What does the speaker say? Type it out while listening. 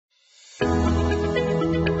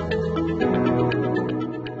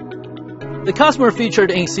The customer featured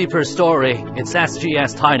in Seeper's story is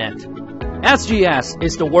SGS Thailand. SGS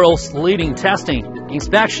is the world's leading testing,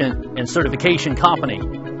 inspection, and certification company,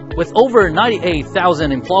 with over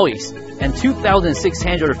 98,000 employees and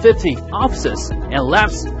 2,650 offices and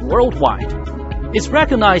labs worldwide. It's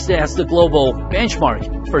recognized as the global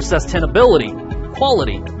benchmark for sustainability,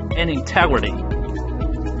 quality, and integrity.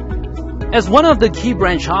 As one of the key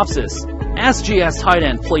branch offices, SGS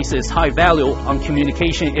Thailand places high value on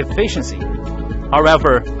communication efficiency.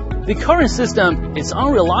 However, the current system is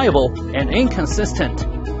unreliable and inconsistent.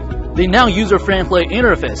 The non-user-friendly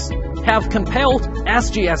interface have compelled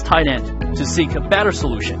SGS Thailand to seek a better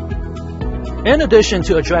solution. In addition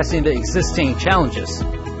to addressing the existing challenges,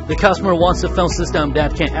 the customer wants a phone system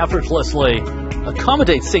that can effortlessly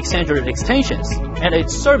accommodate 600 extensions and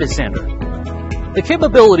its service center. The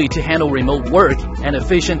capability to handle remote work and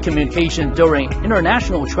efficient communication during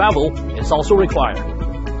international travel is also required.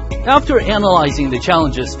 After analyzing the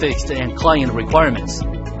challenges fixed and client requirements,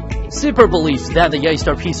 Seeper believes that the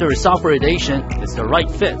Yeastar P-Series software edition is the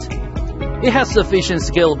right fit. It has sufficient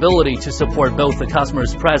scalability to support both the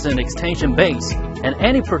customer's present extension base and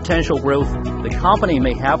any potential growth the company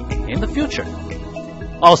may have in the future.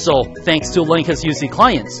 Also, thanks to Linkus UC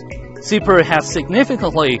clients, Seeper has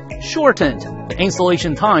significantly shortened the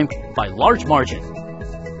installation time by large margin.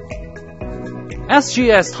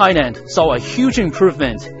 SGS Thailand saw a huge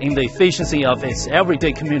improvement in the efficiency of its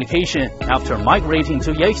everyday communication after migrating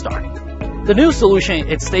to Yeastar. The new solution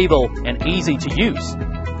is stable and easy to use.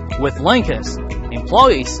 With Linkus,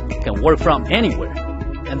 employees can work from anywhere,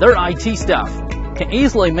 and their IT staff can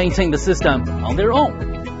easily maintain the system on their own.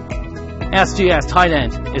 SGS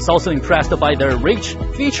Thailand is also impressed by their rich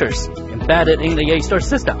features embedded in the Yeastar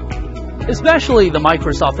system, especially the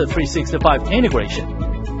Microsoft 365 integration.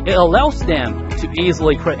 It allows them to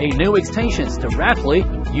easily create new extensions directly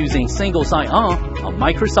using single sign-on on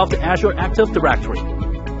Microsoft Azure Active Directory,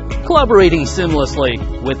 collaborating seamlessly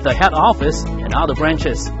with the head office and other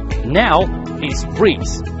branches. Now it's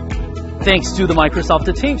breeze, thanks to the Microsoft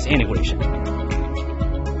Teams integration.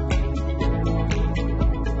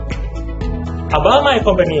 About my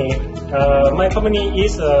company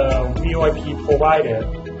is a VoIP provider,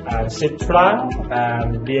 SIP plan,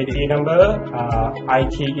 and BAD number,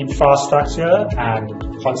 IT infrastructure, and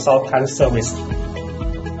consultant service.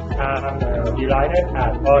 I'm delighted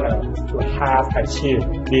and honored to have achieved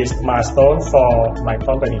this milestone for my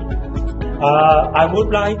company. I would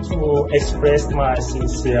like to express my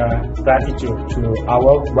sincere gratitude to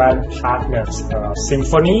our brand partners,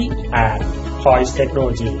 Symphony and Poise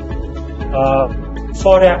Technology,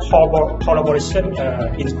 for their collaboration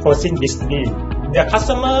in closing this deal. The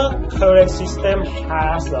customer current system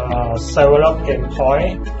has several pain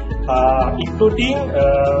points, including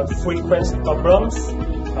frequent problems,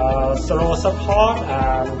 slow support,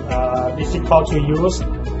 and difficult to use.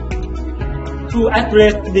 To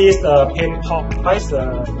address these pain points,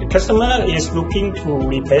 the customer is looking to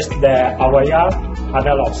replace their Avaya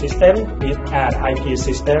analog system with an IP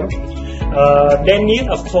system. They need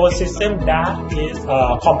a phone system that is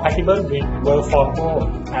compatible with work from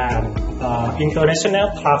home and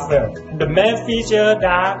international travel. The main feature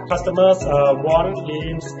that customers want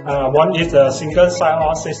is a single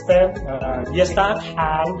sign-on system. Yeastar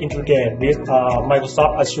can integrate with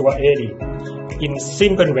Microsoft Azure AD in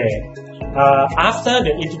simple way. After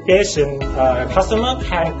the integration, customer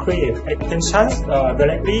can create extensions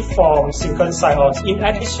directly from single sign-on. In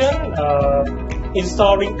addition,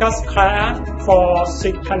 installing Yeastar for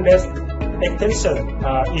 600 extension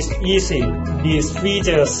is easy. These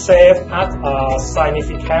features save us a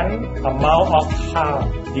significant amount of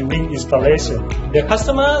time during installation. The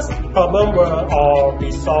customer's problem were all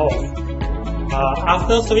resolved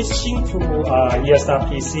after switching to Yeastar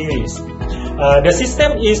P-Series. The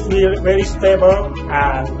system is very stable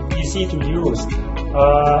and easy to use.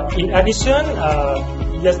 In addition,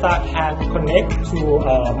 Yeastar can connect to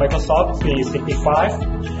Microsoft 365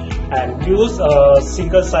 and use a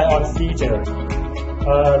single sign-on feature.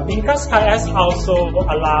 Linkus IS also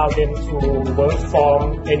allow them to work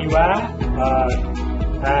from anywhere,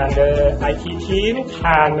 and the IT team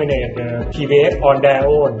can manage the PBX on their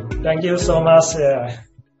own. Thank you so much.